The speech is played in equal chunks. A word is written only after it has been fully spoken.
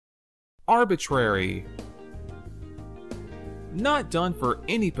Arbitrary. Not done for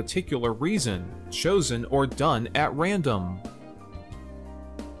any particular reason, chosen or done at random.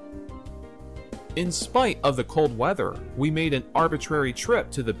 In spite of the cold weather, we made an arbitrary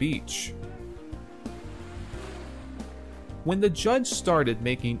trip to the beach. When the judge started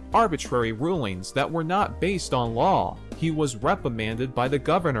making arbitrary rulings that were not based on law, he was reprimanded by the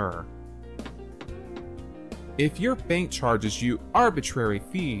governor. If your bank charges you arbitrary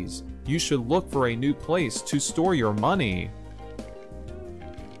fees, you should look for a new place to store your money.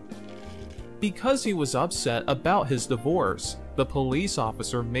 Because he was upset about his divorce, the police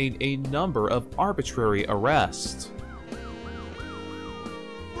officer made a number of arbitrary arrests.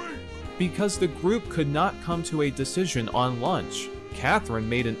 Because the group could not come to a decision on lunch, Katherine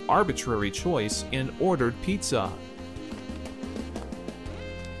made an arbitrary choice and ordered pizza.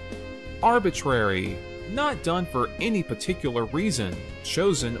 Arbitrary. Not done for any particular reason,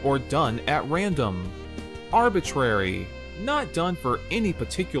 chosen or done at random. Arbitrary. Not done for any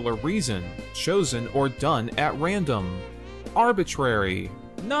particular reason, chosen or done at random. Arbitrary.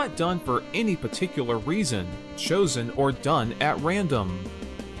 Not done for any particular reason, chosen or done at random.